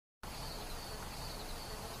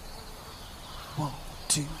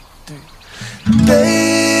2, 3.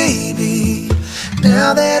 Baby,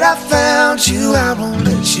 now that I found you, I won't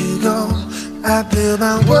let you go. I build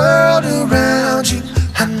my world around you.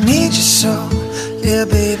 I need you so, yeah,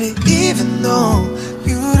 baby, even though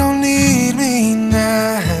you don't need me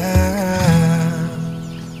now.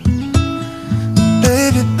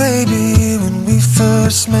 Baby, baby, when we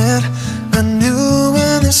first met, I knew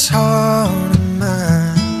in this heart of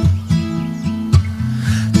mine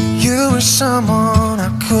you were someone I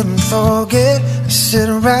couldn't forget. I sit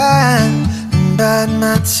around and bide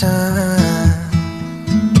my time.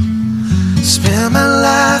 Spend my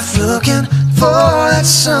life looking for that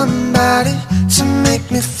somebody to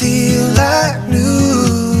make me feel like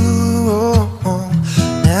new.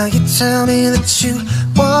 Now you tell me that you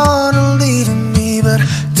wanna leave me, but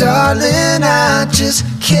darling, I just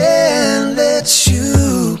can't let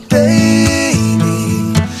you,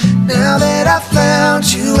 baby. Now that I found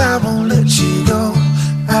you, I won't let you go.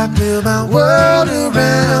 I build my world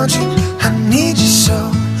around you. I need you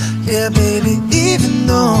so, yeah, baby, even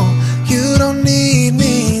though you don't need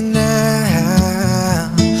me now.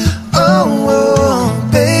 Oh,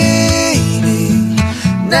 baby,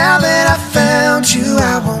 now that I found you,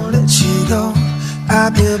 I won't let you go. I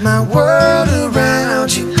build my world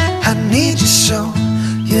around you. I need you so,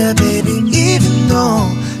 yeah, baby, even though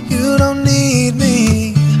you don't need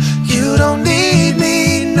me. You don't need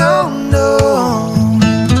me, no, no.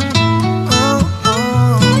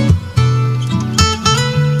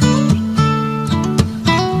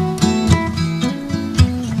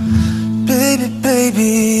 Baby,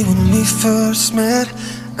 baby, when we first met,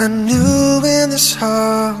 I knew in this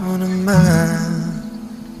heart of mine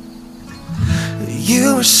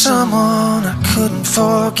you were someone I couldn't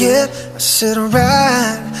forget. I sit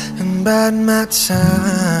around and bide my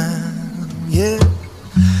time, yeah.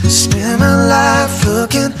 Spend my life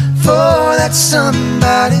looking for that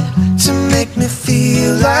somebody to make me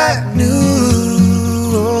feel like new.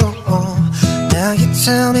 Now you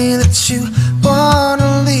tell me that you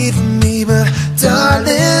wanna leave me, but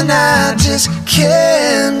darling, I just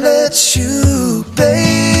can't let you,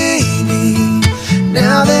 baby.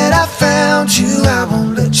 Now that I found you, I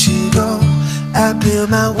won't let you go. I build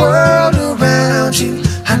my world around you.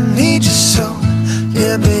 I need you so,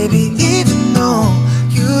 yeah, baby, even though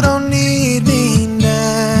you don't need me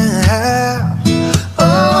now.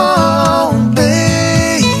 Oh,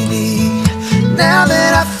 baby, now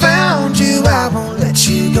that I found you, I won't let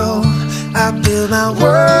you go. I build my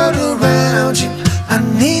world around you. I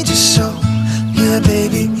need you so, yeah,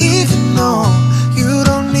 baby, even though you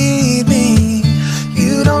don't need me.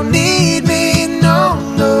 You don't need me, no,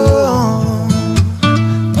 no.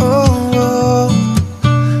 Oh, oh,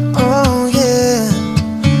 oh, yeah.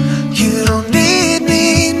 You don't need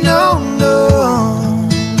me, no, no.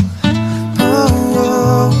 Oh,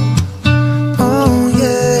 oh, oh,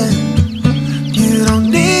 yeah. You don't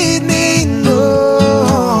need me, no.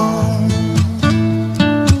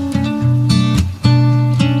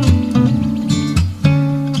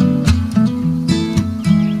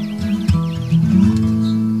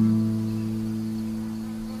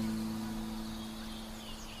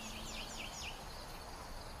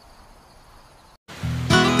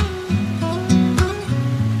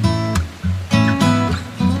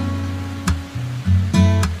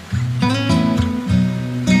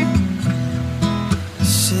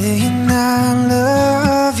 Saying I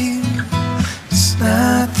love you, it's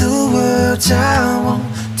not the words I want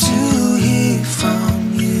to hear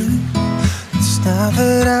from you. It's not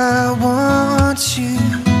that I want you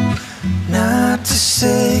not to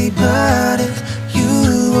say, but if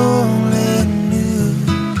you only knew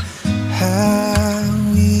how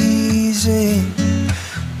easy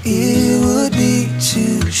it would be to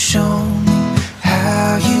show me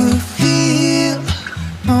how you feel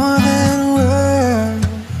more than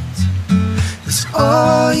words. It's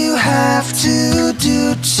all you have to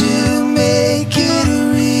do to make it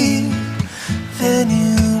real. Then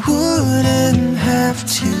you wouldn't have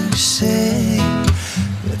to say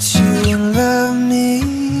that you love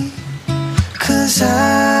me, 'cause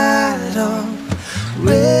I'd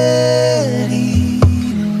already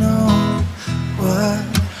know. What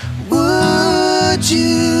would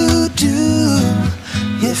you do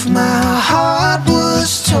if my heart was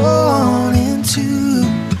torn in two?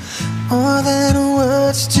 More than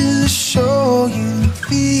words to show you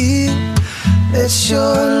feel that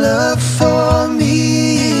your love for me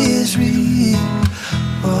is real.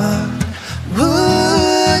 What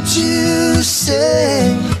would you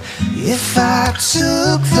say if I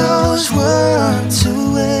took those words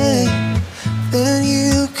away? Then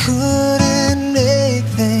you couldn't make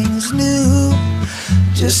things new.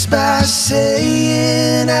 just by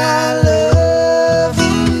saying I love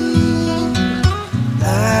you.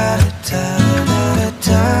 Da da da da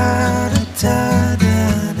da da da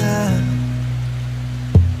da.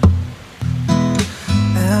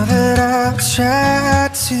 Now that I've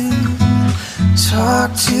tried to talk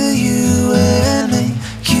to you and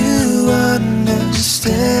make you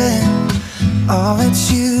understand, all that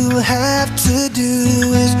you have to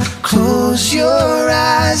do is close your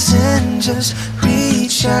eyes and just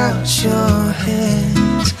reach out your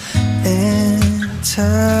hands and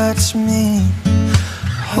touch me.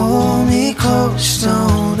 Hold me close,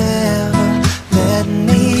 don't ever let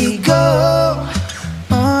me go.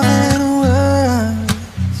 More than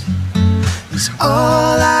words is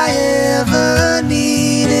all I ever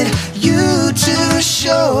needed you to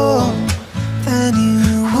show. Then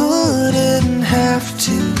you wouldn't have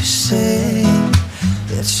to say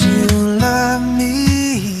that you love me,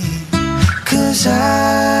 'cause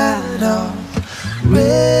I'd already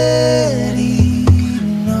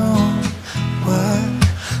know. What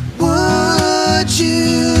would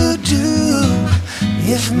you do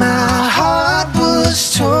if my heart was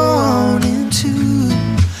torn in two?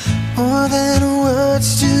 More than words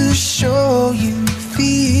to show you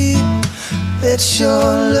feel that your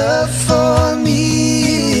love for me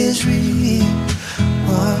is real.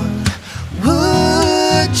 What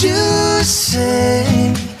would you say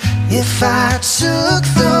if I took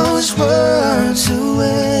those words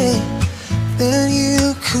away? Then you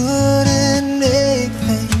couldn't make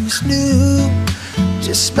things new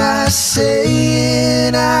just by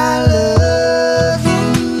saying I love you.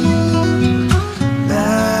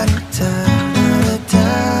 Da da da da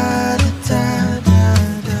da da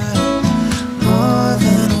da. More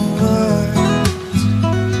than words.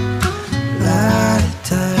 Da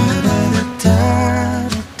da da da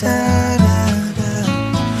da da da.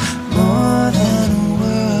 More than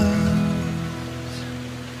words.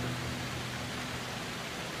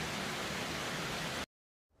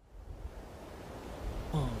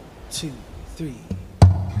 1, 2, 3.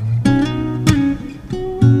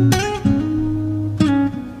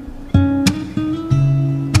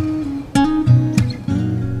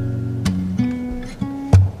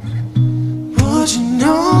 Would you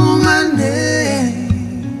know my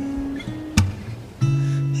name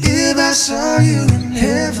if I saw you in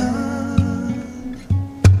heaven?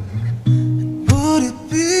 Would it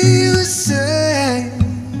be the same?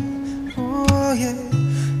 Oh yeah,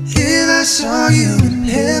 if I saw you in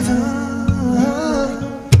heaven.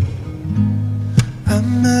 I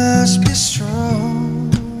must be strong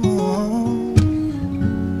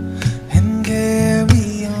and carry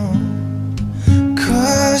on,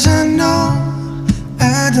 'cause I know I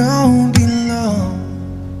don't belong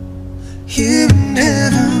here in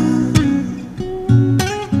heaven.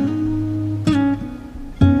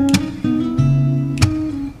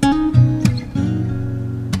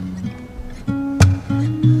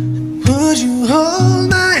 Would you hold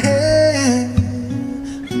my hand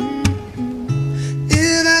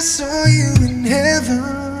if I saw you in heaven?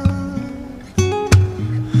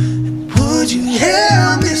 Would you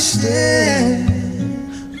help me stand?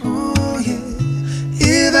 Oh yeah,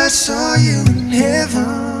 if I saw you in heaven.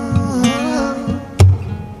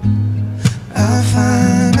 I'll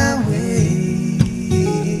find my way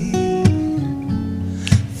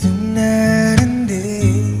through night and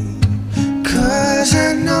day, 'cause I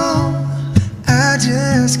know I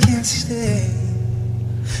just can't stay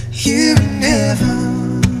here in heaven.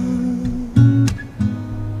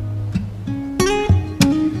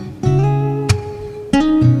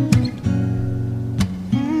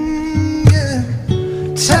 Yeah.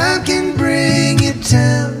 Time can bring you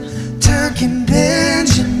down, time can bend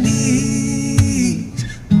your knees,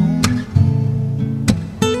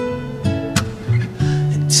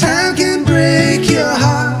 and time can break your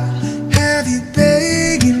heart. Have you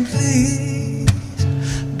begging please,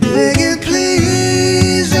 begging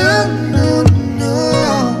please? Oh no, no.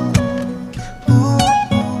 Oh,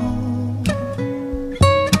 oh.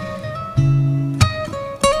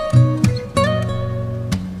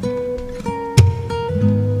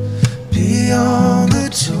 Beyond the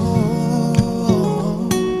door,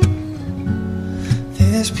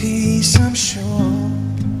 there's peace, I'm sure,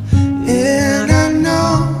 and I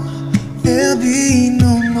know there'll be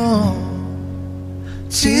no more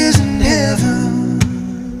tears in heaven.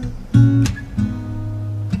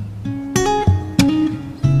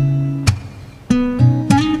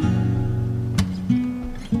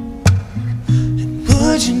 And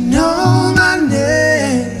would you know my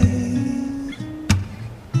name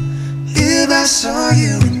if I saw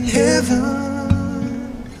you in heaven?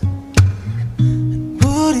 And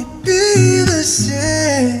would it be the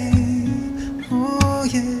same?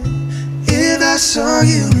 saw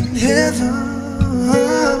you in heaven.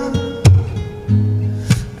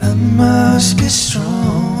 I must be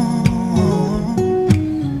strong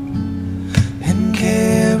and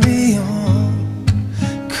carry on,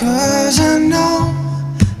 'cause I know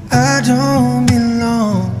I don't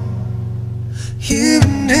belong here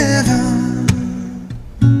in heaven.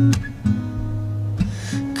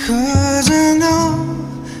 'Cause I know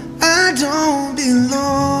I don't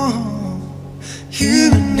belong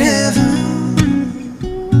here in heaven.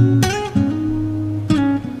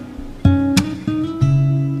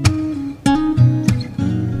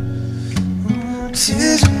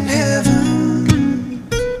 Tears in heaven.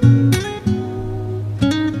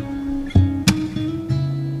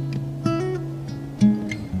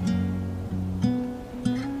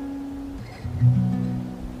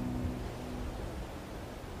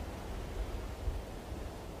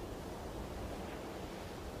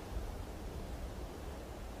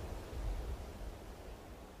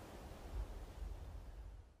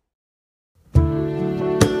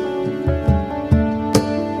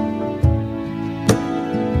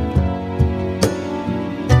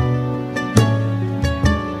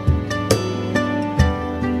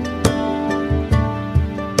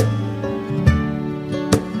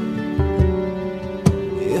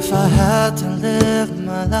 If I had to live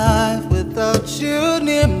my life without you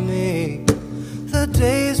near me, the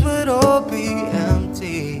days would all be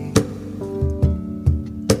empty.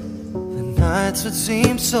 The nights would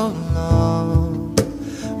seem so long.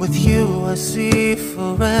 With you I see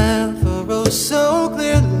forever oh so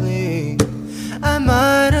clearly. I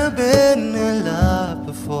might have been in love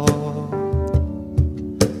before,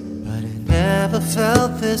 but it never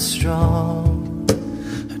felt this strong.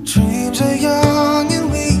 Dreams are young and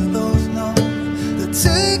we both know they'll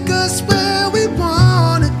take us where we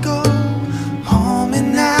wanna go. Hold me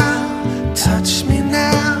now, touch me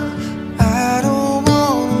now. I don't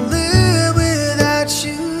wanna live without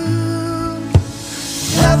you.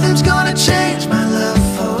 Nothing's gonna change my love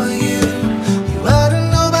for you. You ought to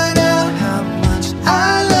know by now how much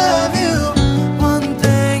I love you. One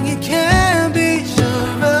thing you can be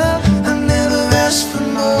sure of, I never asked for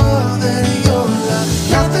more than your love.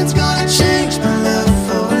 Nothing's gonna change my love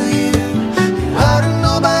for you. You ought to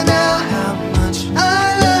know by now how much I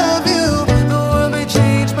love you. The world may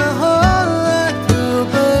change my whole life through,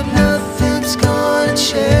 but Nothing's gonna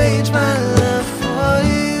change my love for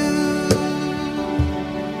you.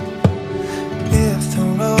 If the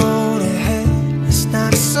road ahead is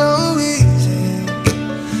not so easy,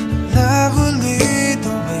 love will lead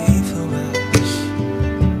the way for us,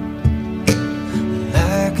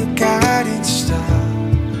 like a guiding star.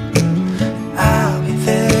 I'll be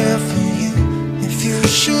there for you if you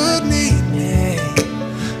should need me.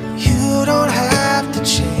 You don't have to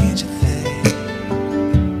change a thing.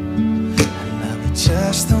 I love you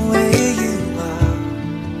just the way you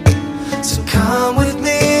are. So come with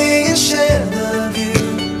me and share the view.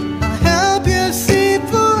 I'll help you see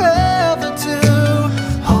forever too.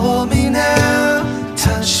 Hold me now,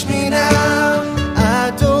 touch me now.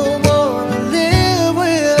 I don't wanna live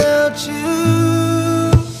without you.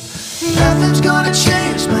 Nothing's gonna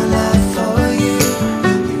change my life for you.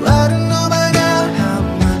 You ought to know by now how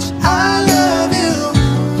much I love you.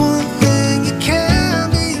 One thing you can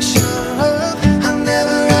be sure of, I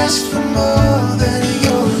never asked for more than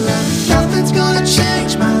your love. Nothing's gonna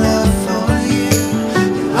change my love for you.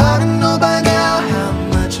 You ought to know by now how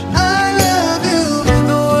much I love you. The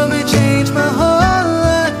world may change my whole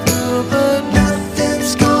life through, but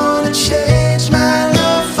Nothing's gonna change my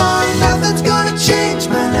love for you. Nothing's gonna change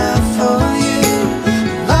my love for you.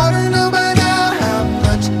 You ought to know by now how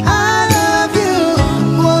much I love you.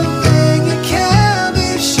 One thing you can be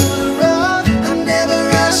sure of, I never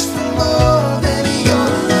asked for more than your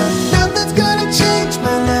love. Nothing's gonna change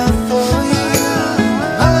my love for you. You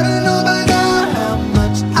ought to know by now how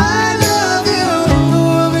much I love you. the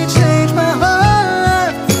world may change my whole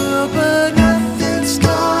life through, but Nothing's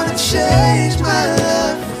gonna change my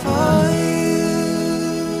love for you.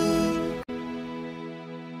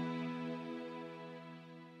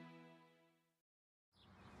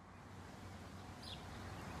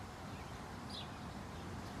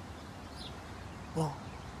 1,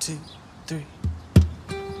 2, 3.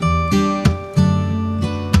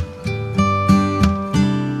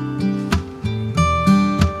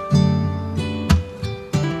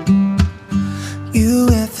 You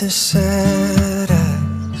with the sad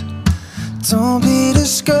eyes, don't be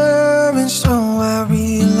discouraged. Oh, I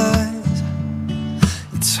realize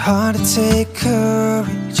it's hard to take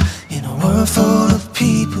courage in a world full of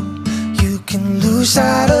people. You can lose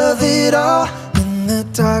sight of it all when the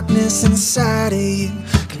darkness inside of you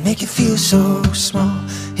can make you feel so small.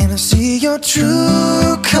 And I see your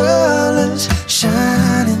true colors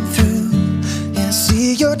shining through. Yeah, I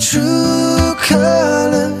see your true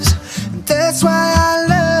colors, and that's why I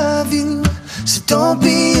love you. So don't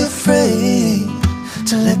be afraid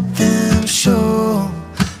to let them show.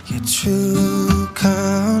 Your true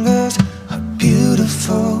colors are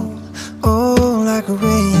beautiful, oh, like a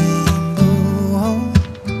rainbow.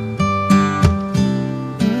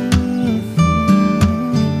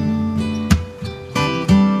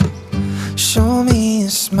 Show me a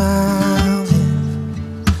smile,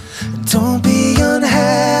 don't be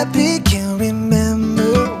unhappy. Can't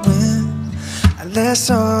remember when I last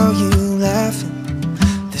saw you laughing.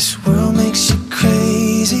 This world makes you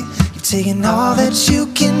crazy. You're taking all that you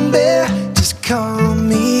can bear. Just call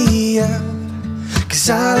me up, 'cause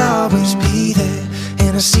I'll always be there.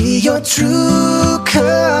 And I see your true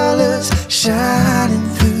colors shining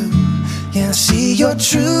through. Yeah, I see your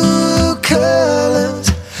true colors,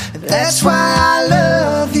 and that's why I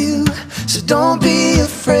love you. So don't be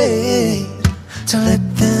afraid to let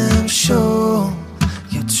them show.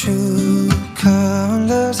 Your true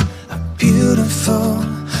colors are beautiful,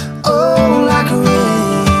 oh, like a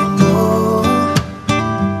rainbow.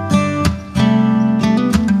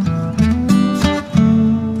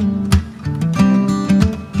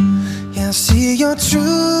 Yeah, I see your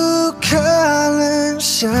true colors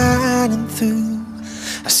shining through.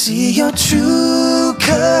 I see your true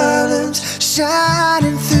colors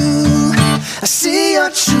shining through. I see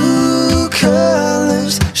your true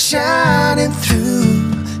colors shining through.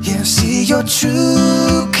 Yeah, I see your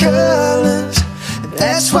true colors, and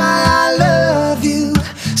that's why I love you.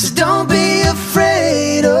 So don't be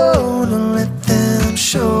afraid, oh, don't let them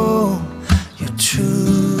show. Your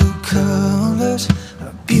true colors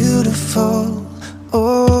are beautiful,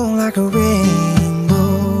 oh, like a rainbow.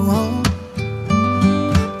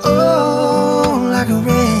 Oh, like a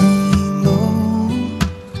rainbow.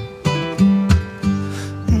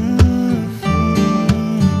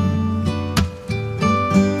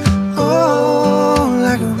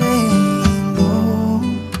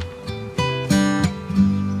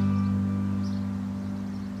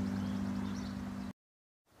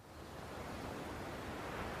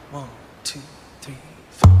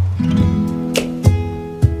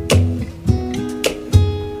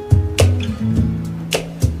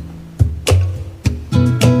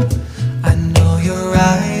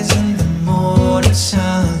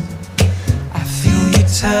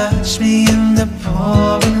 Touch me in the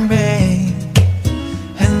pouring rain,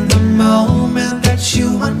 and the moment that you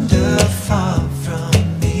wander far from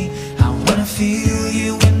me, I wanna feel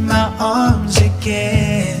you in my arms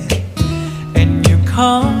again. And you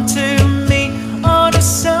come to me on a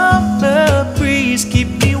summer breeze, keep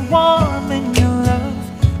me warm in your love,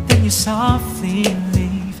 then you softly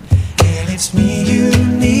leave. And it's me you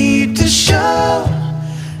need to show.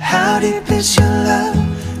 How deep is your love?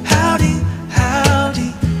 How deep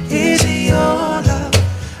is your love?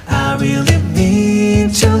 I really need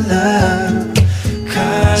your love,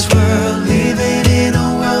 'cause we're living in a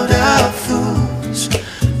world of fools,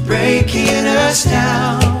 breaking us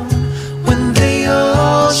down when they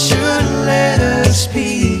all should let us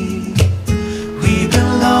be. We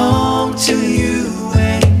belong to you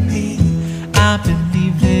and me. I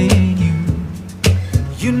believe in you.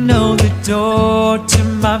 You know the door to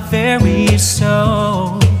my very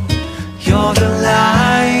soul. You're the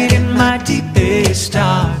light in my deepest,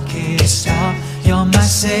 darkest hour. You're my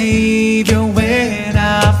savior when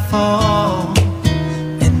I fall.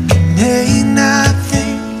 And it ain't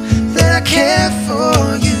nothing that I care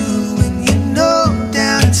for you, and you know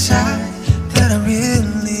down inside that I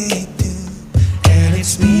really do. And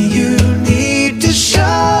it's me you need to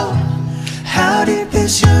show. How deep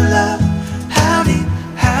is your love? How deep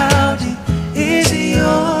is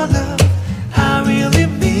your love? I really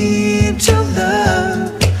need your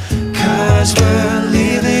love, 'cause we're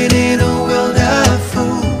living in a world of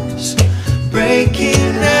fools,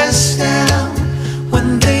 breaking us down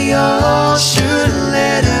when they all should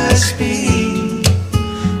let us be.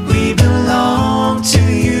 We belong to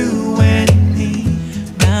you and me.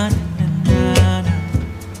 Na na na na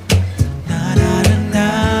na na na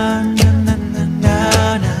na na na na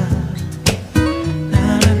na.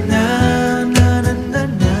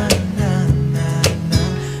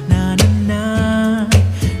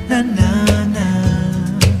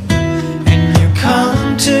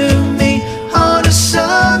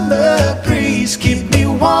 Keep me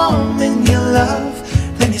warm in your love,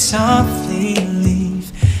 then you softly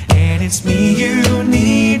leave. And it's me you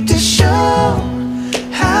need to show.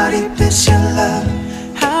 How deep is your love?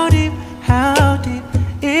 How deep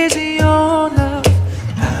is your love?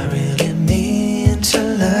 I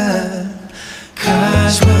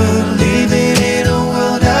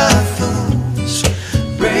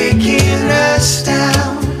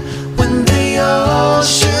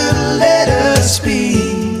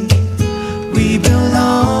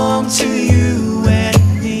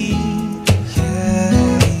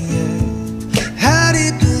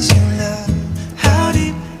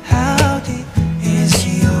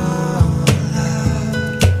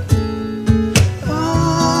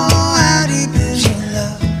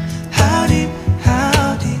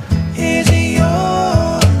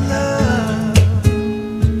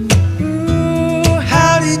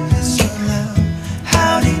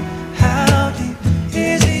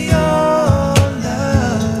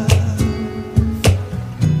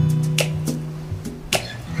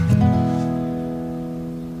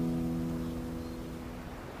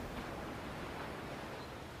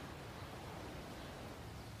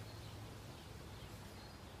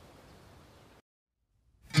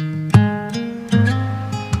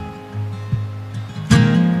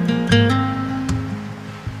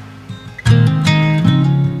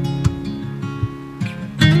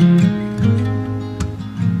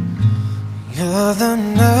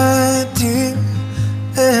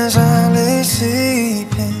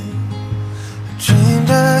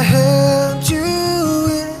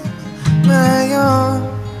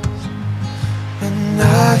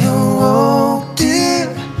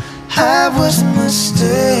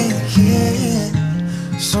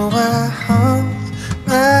So I hung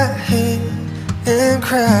my head and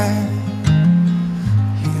cried.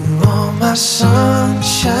 You are my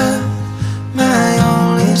sunshine, my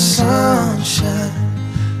only sunshine.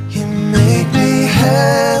 You make me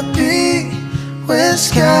happy when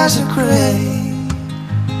skies are gray.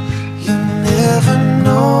 You never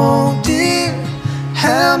know, dear,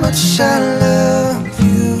 how much I love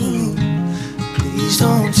you. Please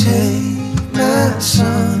don't take my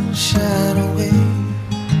sunshine away.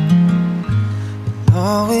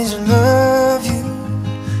 I'll always love you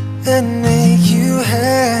and make you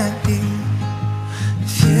happy.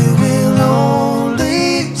 If you will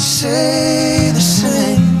only say the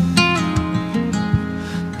same.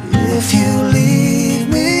 If you leave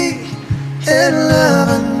me and love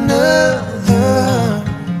another,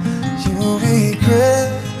 you'll regret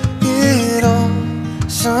it all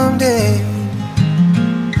someday.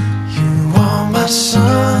 You are my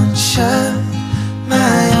sunshine,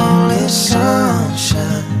 my only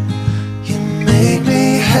sunshine. You make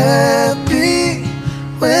me happy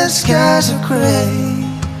when skies are gray.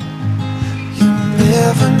 You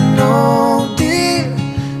never know, dear,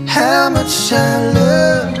 how much I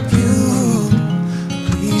love you.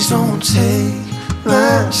 Please don't take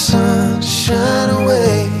my sunshine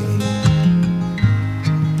away.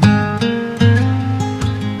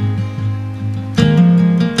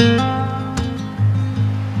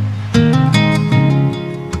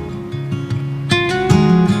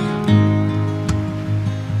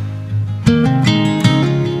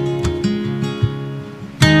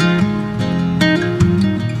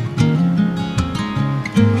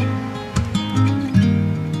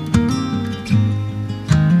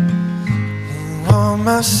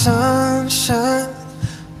 My sunshine,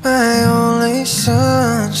 my only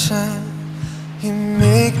sunshine. You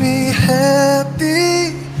make me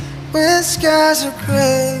happy when skies are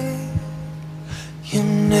gray. You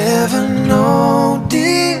never know,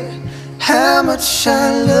 dear, how much I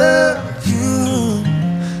love you.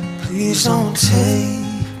 Please don't take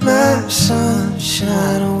my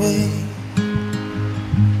sunshine away.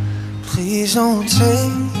 Please don't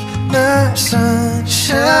take my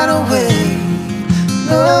sunshine away.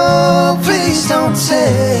 No, please don't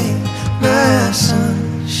take my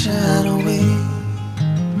sunshine away.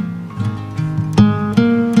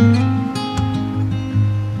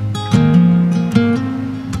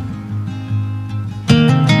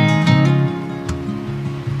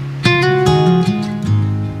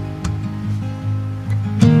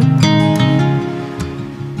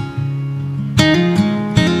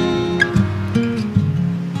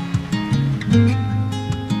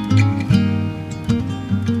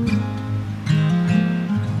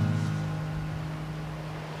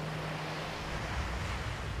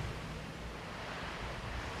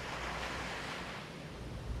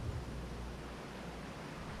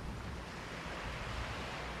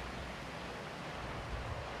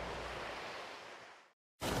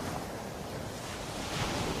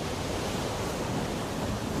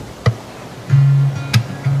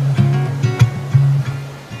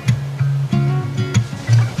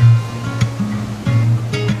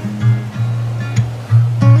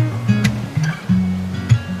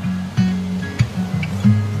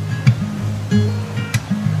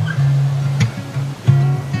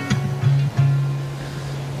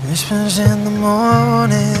 Whispers in the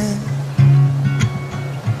morning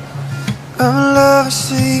of love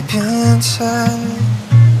asleep inside.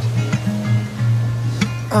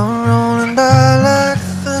 I'm rolling by like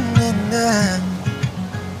thunder now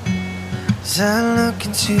as I look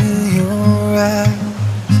into your eyes.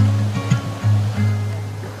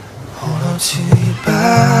 Hold on to your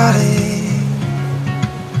body,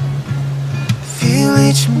 feel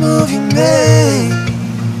each move you make.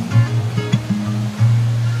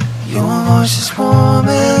 Your voice is warm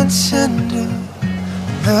and tender,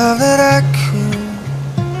 love that I could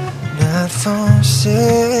not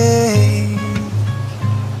forsake.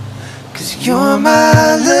 'Cause you're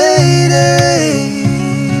my lady,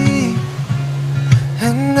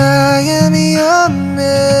 and I am your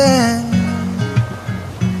man.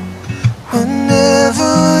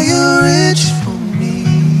 Whenever you reach for me,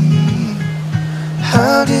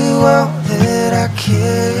 I'll do all that I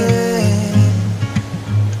can.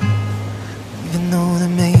 Though there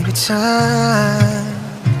may be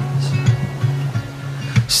times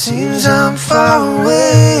seems I'm far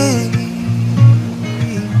away,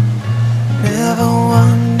 never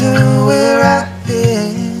wonder where I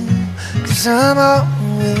am, 'cause I'm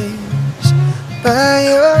always by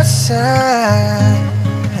your side.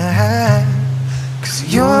 'Cause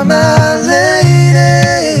you're my lady,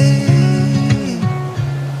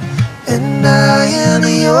 and I am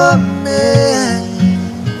your man.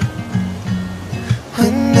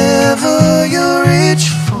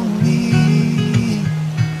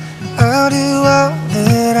 do all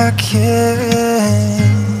that I can.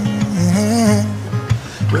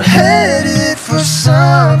 We're headed for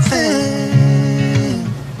something,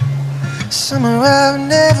 somewhere I've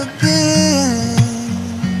never been.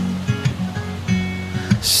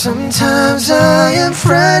 Sometimes I am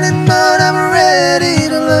frightened, but I'm ready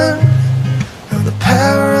to learn of the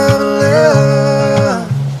power of love.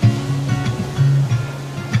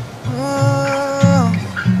 Oh,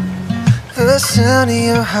 the sound of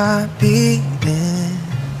your heart beating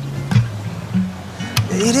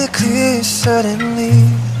made it clear suddenly.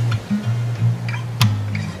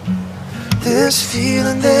 This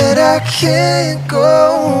feeling that I can't go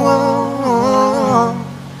on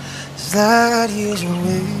is light years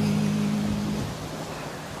away.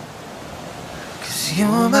 'Cause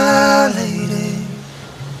you're my lady,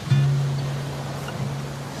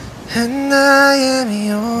 and I am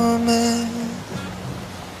your man.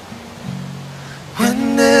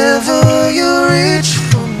 Whenever you reach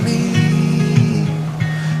for me,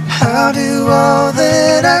 I'll do all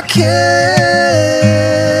that I can.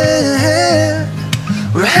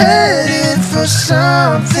 We're headed for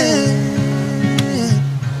something,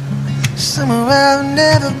 somewhere I've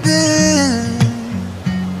never been.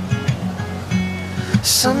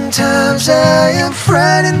 Sometimes I am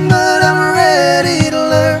frightened, but I'm ready to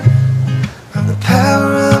learn of the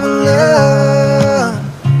power of love.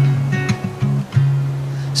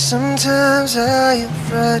 Sometimes I am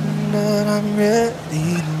frightened, but I'm ready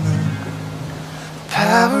to learn the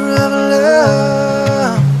power of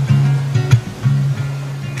love.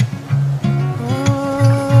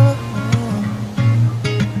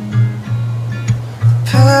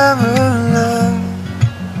 Power of love,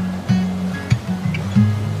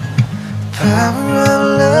 power of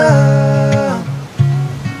love.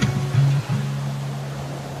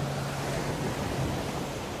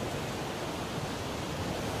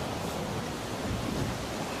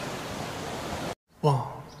 One,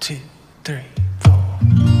 two, three, four.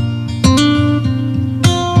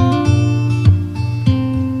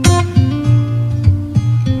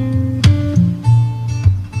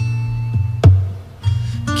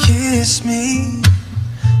 Kiss me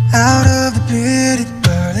out of the bearded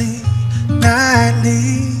barley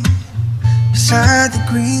nightly, beside the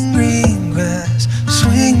green, green grass.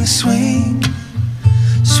 Swing the swing,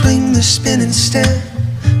 swing the spinning step.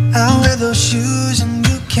 I'll wear those shoes and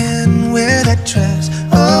you can wear that dress.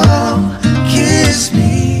 Oh, kiss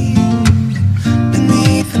me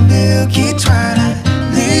beneath the milky twilight.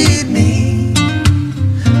 Lead me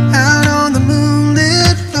out on the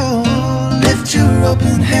moonlit floor. Lift your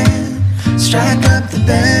open hand, strike up the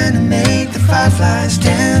band and make the fireflies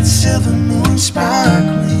dance. Silver moon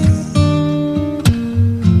sparkling,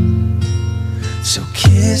 so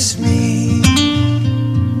kiss me.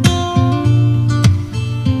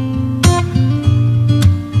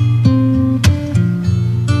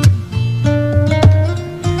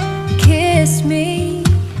 Kiss me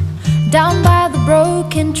down by the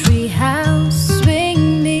broken tree house. Swing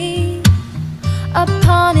me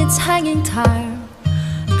upon its hanging tire.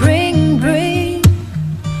 Bring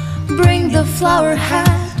the flower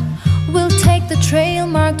hat. We'll take the trail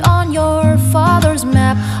marked on your father's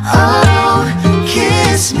map. Oh,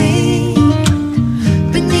 kiss me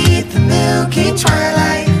beneath the milky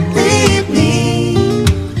twilight. Lead me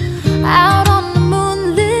Out on the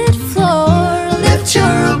moonlit floor. lift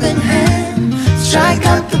your open hand, strike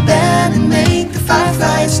up the band and make the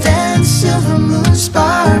fireflies dance. Silver moon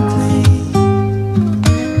sparkling,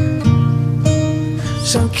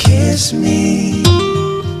 so kiss me.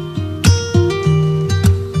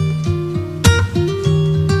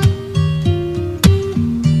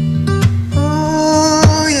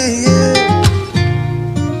 Oh yeah, yeah.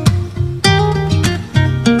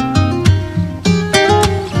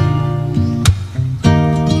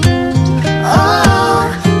 Oh,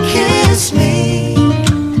 kiss me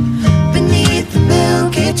beneath the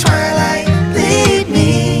milky twilight. Lead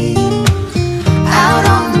me out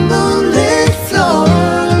on the moonlit floor.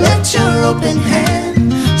 Lift your open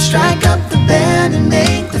hand, strike up the band and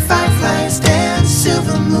make the fireflies dance.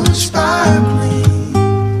 Silver moon sparkling,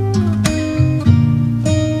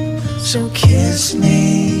 so kiss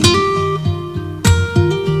me.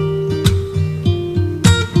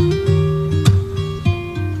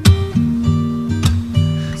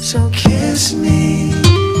 So kiss me.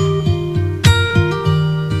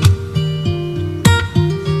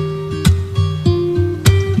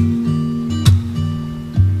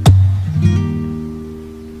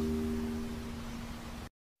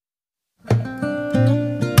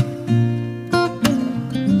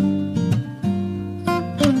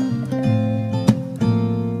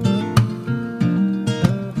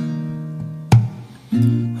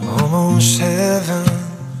 almost heaven.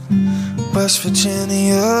 West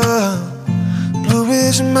Virginia, Blue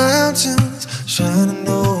Ridge Mountains,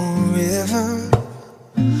 Shenandoah River.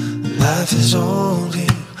 Life is old here,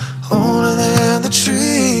 older than the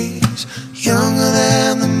trees, younger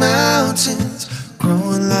than the mountains,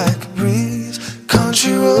 growing like a breeze.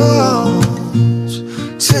 Country roads,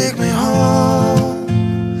 take me home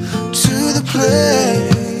to the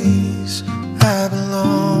place I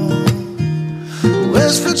belong.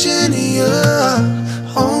 West Virginia,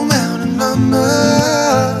 oh mountain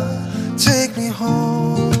mama, take me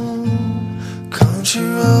home. Country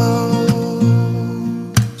roads,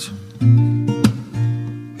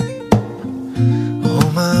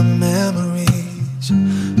 all my memories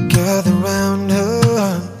gather round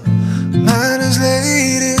her. Miner's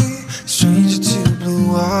lady, stranger to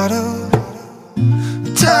blue water,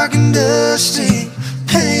 dark and dusty,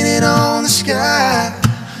 painted on the sky.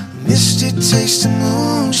 Misty taste of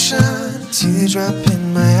moonshine, teardrop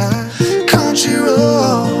in my eye. Country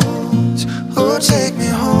roads, oh take me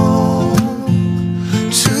home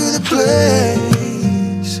to the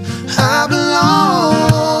place I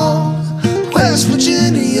belong. West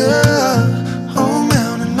Virginia, oh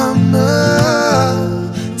mountain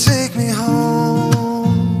mama, take me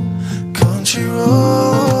home. Country roads,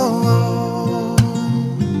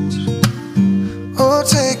 oh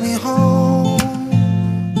take me home.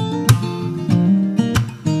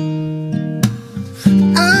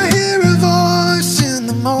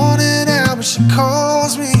 She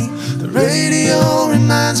calls me, the radio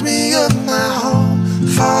reminds me of my home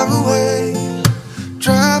far away.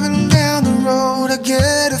 Driving down the road I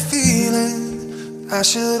get a feeling I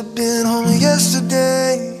should have been home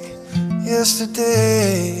yesterday,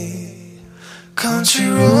 yesterday. Country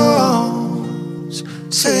roads,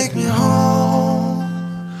 take me home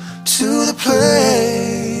to the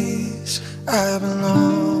place I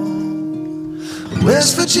belong.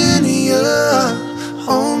 West Virginia,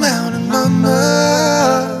 oh mountain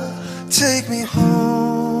mama, take me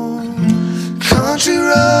home. Country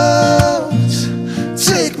roads,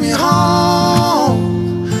 take me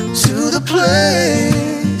home to the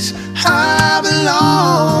place I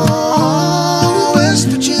belong. West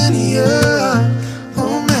Virginia,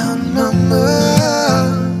 oh mountain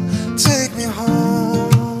mama, take me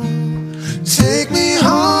home. Take me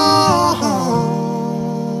home.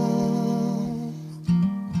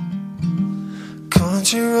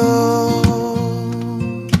 Country roads,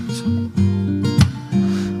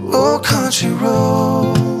 oh country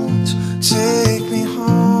roads, take